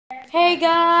Hey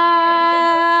guys,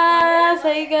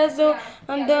 how you guys doing?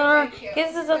 I'm doing.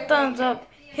 Give us a thumbs up.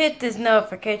 Hit this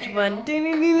notification button. Ding,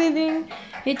 ding, ding, ding, ding.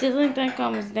 Hit the link that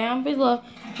comments down below.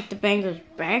 Get the bangers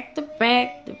back to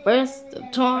back. The rest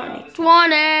of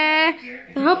 2020. I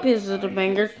hope here's the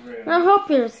bangers. I hope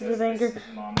here's the bangers.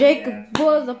 Jacob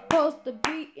was supposed to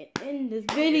be in this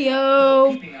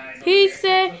video. He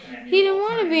said he didn't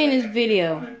want to be in this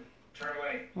video.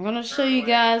 I'm gonna show you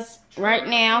guys right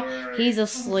now. He's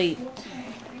asleep.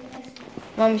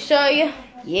 Want me to show you?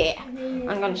 Yeah,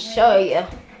 I'm gonna show you.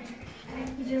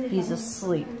 He's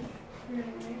asleep.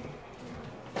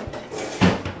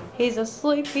 He's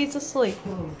asleep. He's asleep.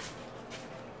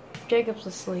 Jacob's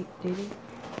asleep, dude.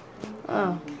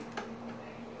 Oh,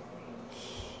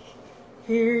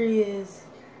 here he is.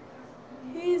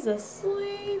 He's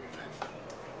asleep.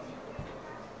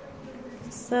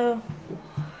 So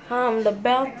I'm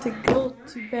about to go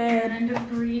to bed and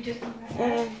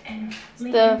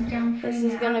stuff. This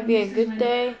is gonna be a good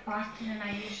day.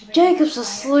 Jacob's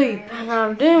asleep, and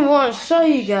I didn't want to show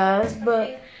you guys,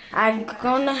 but I'm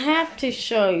gonna have to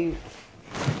show you.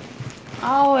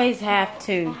 I always have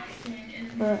to.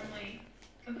 But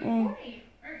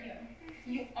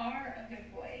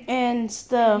and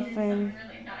stuff and.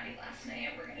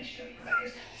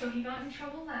 So he got in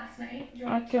trouble last night.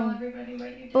 I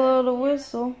can blow the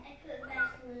whistle. I put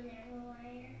Vaseline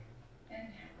everywhere. And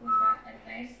was that a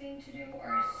nice thing to do or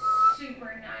a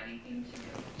super naughty thing to do?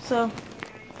 So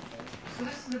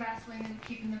this is the Vaseline and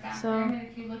keep in the bathroom. And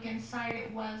if you look inside,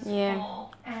 it was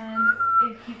full. And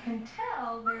if you can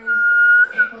tell, it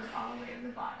goes all the way to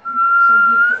the bottom. So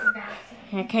he put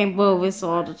Vaseline. I can't blow a whistle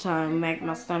all the time. Make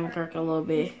my stomach hurt a little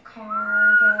bit.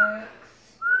 Car books.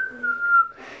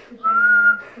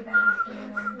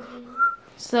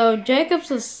 So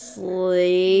Jacob's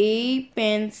asleep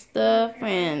and stuff,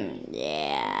 and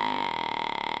yeah,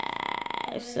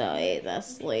 so he's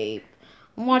asleep.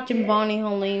 I'm watching Bonnie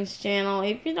Holine's channel.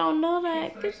 If you don't know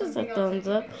that, give us a thumbs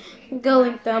up. Go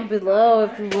link down below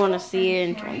if you want to see it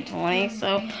in 2020.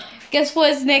 So guess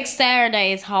what's next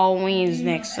Saturday? It's Halloween's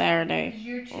next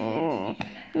Saturday.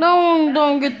 No one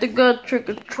don't get to go trick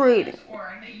or treating.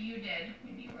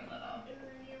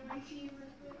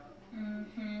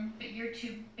 You're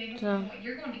too big of a boy.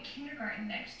 You're going to kindergarten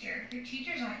next year. Your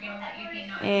teachers aren't going to let you be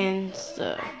naughty. And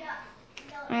stuff.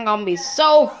 I'm going to be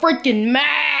so freaking mad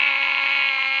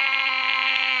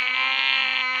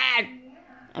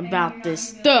about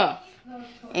this stuff.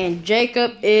 And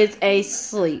Jacob is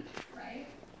asleep.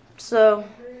 So.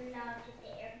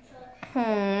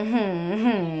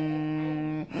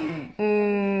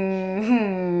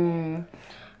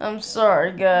 I'm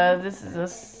sorry, guys. This is a.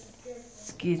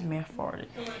 Excuse me, I farted.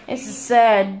 It's a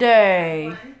sad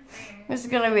day. It's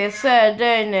gonna be a sad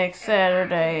day next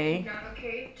Saturday.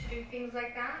 Okay to do things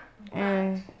like that,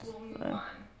 and we'll move on,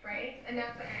 right? And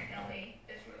that's what Aunt Ellie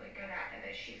is really good at, and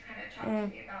that she's kind of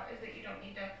talking to me about, is that you don't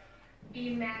need to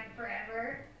be mad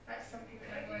forever. That's something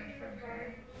that I've learned from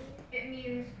her. It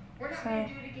means we're not going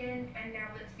to do it again, and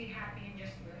now let's be happy and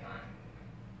just move on.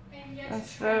 And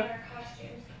yes, try our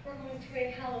costumes. We're going to a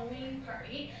Halloween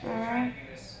party. We're trying to do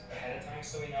this ahead of time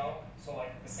so we know. So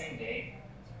like the same day,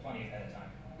 it's plenty ahead of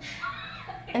time.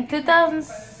 In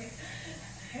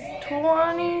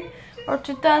 2020 or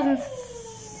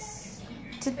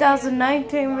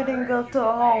 2019, we didn't go to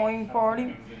a Halloween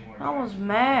party. I was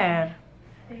mad.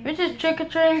 We just trick or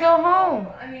treat and go home.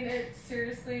 I mean, it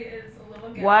seriously is a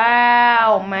little ghetto.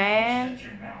 Wow, man. Shut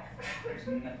your mouth. There's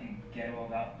nothing ghetto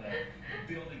about the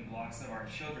building blocks of our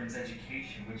children's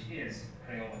education, which is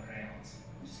Crayola crayons.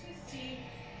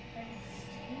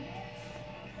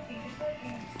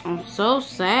 I'm so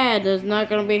sad there's not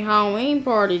going to be Halloween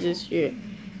party this year.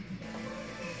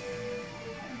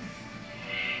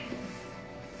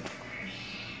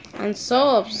 I'm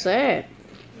so upset.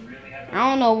 I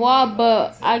don't know why,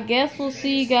 but I guess we'll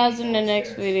see you guys in the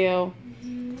next video.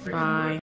 Bye.